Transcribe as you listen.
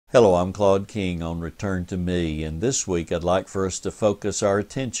Hello, I'm Claude King on Return to Me, and this week I'd like for us to focus our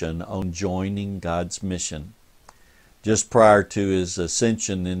attention on joining God's mission. Just prior to his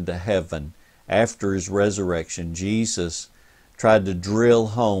ascension into heaven, after his resurrection, Jesus tried to drill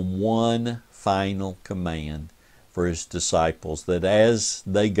home one final command for his disciples, that as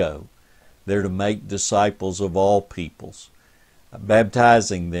they go, they're to make disciples of all peoples,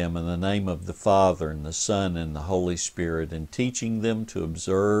 baptizing them in the name of the Father and the Son and the Holy Spirit, and teaching them to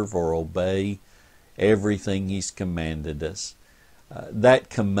observe or obey everything he's commanded us. That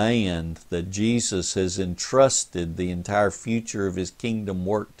command that Jesus has entrusted the entire future of his kingdom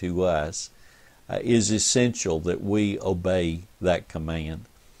work to us is essential that we obey that command.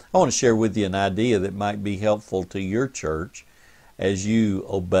 I want to share with you an idea that might be helpful to your church as you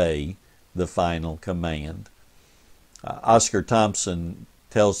obey the final command. Oscar Thompson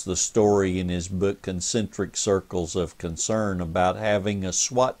tells the story in his book Concentric Circles of Concern about having a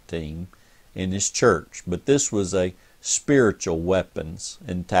SWAT team in his church. But this was a spiritual weapons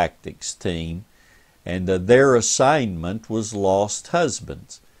and tactics team, and their assignment was lost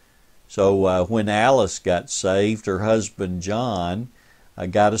husbands. So when Alice got saved, her husband John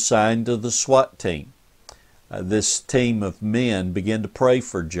got assigned to the SWAT team. This team of men began to pray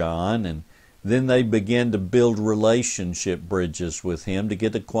for John, and then they began to build relationship bridges with him, to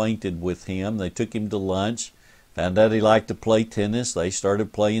get acquainted with him. They took him to lunch, found out he liked to play tennis. They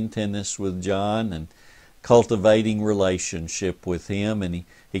started playing tennis with John and cultivating relationship with him. And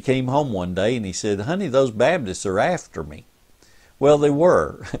he came home one day and he said, "Honey, those Baptists are after me." Well, they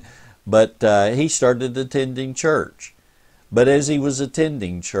were, but he started attending church. But as he was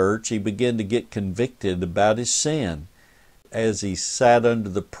attending church, he began to get convicted about his sin as he sat under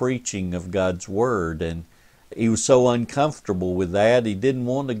the preaching of God's Word. And he was so uncomfortable with that, he didn't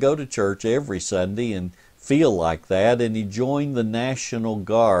want to go to church every Sunday and feel like that. And he joined the National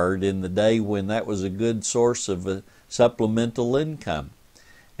Guard in the day when that was a good source of a supplemental income.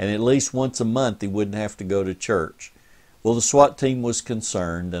 And at least once a month he wouldn't have to go to church. Well, the SWAT team was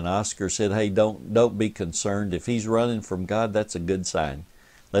concerned, and Oscar said, "Hey, don't be concerned. If he's running from God, that's a good sign.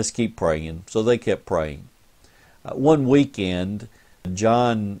 Let's keep praying." So they kept praying. One weekend,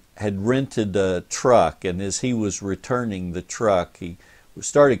 John had rented a truck, and as he was returning the truck, he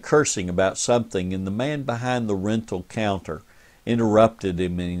started cursing about something, and the man behind the rental counter interrupted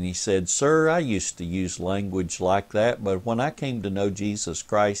him, and he said, "Sir, I used to use language like that, but when I came to know Jesus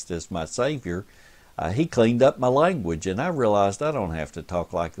Christ as my Savior, he cleaned up my language, and I realized I don't have to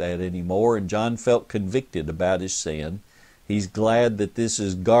talk like that anymore." And John felt convicted about his sin. He's glad that this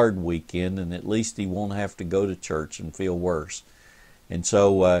is guard weekend, and at least he won't have to go to church and feel worse. And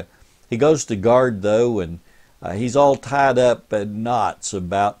so he goes to guard, though, and he's all tied up in knots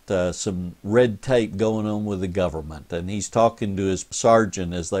about some red tape going on with the government. And he's talking to his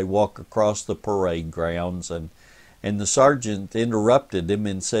sergeant as they walk across the parade grounds. And the sergeant interrupted him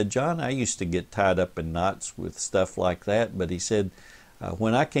and said, "John, I used to get tied up in knots with stuff like that, but," he said,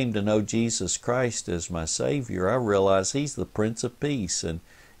 "when I came to know Jesus Christ as my Savior, I realized he's the Prince of Peace, and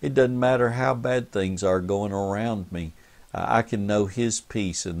it doesn't matter how bad things are going around me. I can know his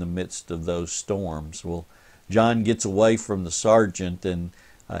peace in the midst of those storms." Well, John gets away from the sergeant, and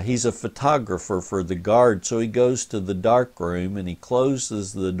he's a photographer for the guard, so he goes to the dark room, and he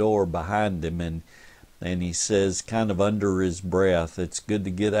closes the door behind him, and he says, kind of under his breath, "It's good to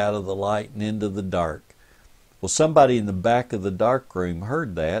get out of the light and into the dark." Well, somebody in the back of the dark room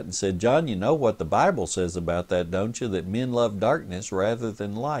heard that and said, "John, you know what the Bible says about that, don't you? That men love darkness rather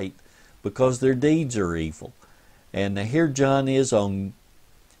than light because their deeds are evil." And here John is on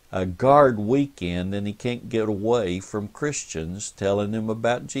a guard weekend, and he can't get away from Christians telling him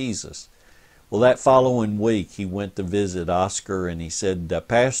about Jesus. Well, that following week he went to visit Oscar, and he said,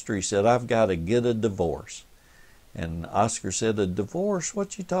 "Pastor," he said, "I've got to get a divorce." And Oscar said, "A divorce?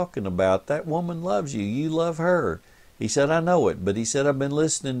 What you talking about? That woman loves you. You love her." He said, "I know it, but," he said, "I've been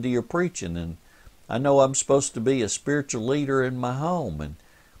listening to your preaching, and I know I'm supposed to be a spiritual leader in my home,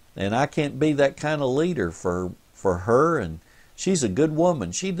 and I can't be that kind of leader for her, and she's a good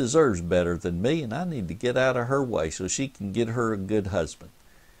woman. She deserves better than me, and I need to get out of her way so she can get her a good husband."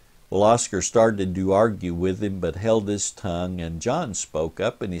 Well, Oscar started to argue with him, but held his tongue, and John spoke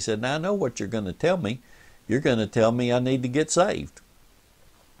up, and he said, "Now I know what you're going to tell me. You're going to tell me I need to get saved."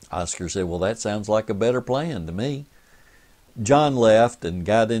 Oscar said, "Well, that sounds like a better plan to me." John left and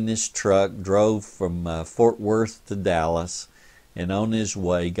got in his truck, drove from Fort Worth to Dallas, and on his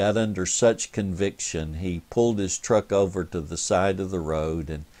way got under such conviction he pulled his truck over to the side of the road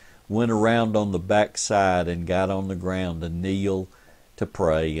and went around on the back side and got on the ground to kneel to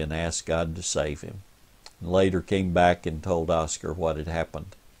pray and ask God to save him. And later came back and told Oscar what had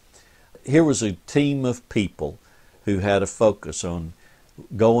happened. Here was a team of people who had a focus on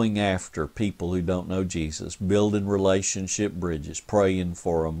going after people who don't know Jesus, building relationship bridges, praying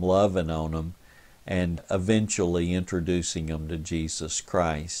for them, loving on them, and eventually introducing them to Jesus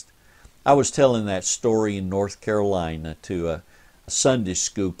Christ. I was telling that story in North Carolina to a Sunday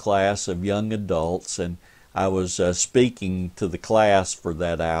school class of young adults, and I was speaking to the class for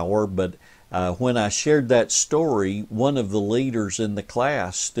that hour, but when I shared that story, one of the leaders in the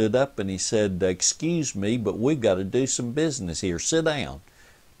class stood up and he said, "Excuse me, but we've got to do some business here. Sit down."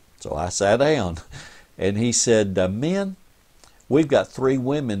 So I sat down, and he said, "Men, we've got 3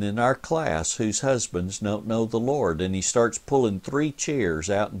 women in our class whose husbands don't know the Lord." And he starts pulling 3 chairs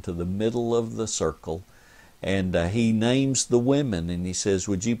out into the middle of the circle, and he names the women, and he says,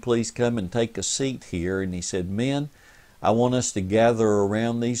 "Would you please come and take a seat here?" And he said, "Men, I want us to gather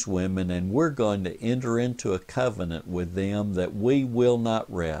around these women, and we're going to enter into a covenant with them that we will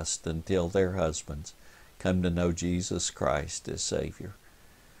not rest until their husbands come to know Jesus Christ as Savior."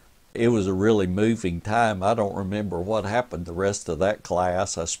 It was a really moving time. I don't remember what happened the rest of that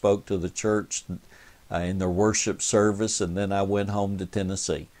class. I spoke to the church in their worship service, and then I went home to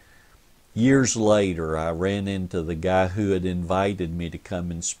Tennessee. Years later, I ran into the guy who had invited me to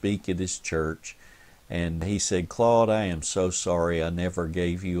come and speak at his church, and he said, "Claude, I am so sorry I never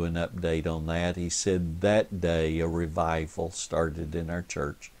gave you an update on that." He said that day a revival started in our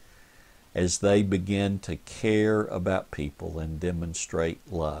church as they began to care about people and demonstrate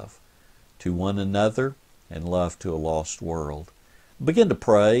love to one another and love to a lost world. Begin to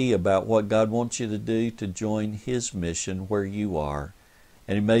pray about what God wants you to do to join His mission where you are.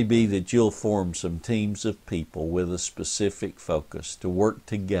 And it may be that you'll form some teams of people with a specific focus to work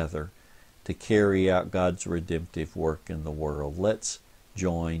together to carry out God's redemptive work in the world. Let's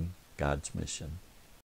join God's mission.